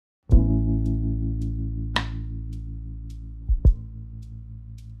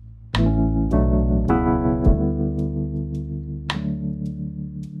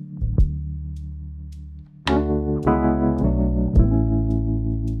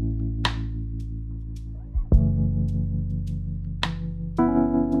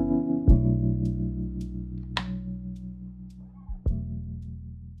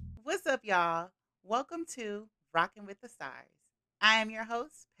y'all? Welcome to Rockin' with the Stars. I am your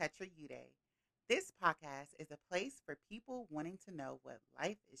host, Petra Uday. This podcast is a place for people wanting to know what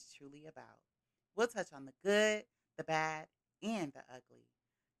life is truly about. We'll touch on the good, the bad, and the ugly.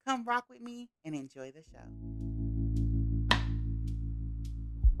 Come rock with me and enjoy the show.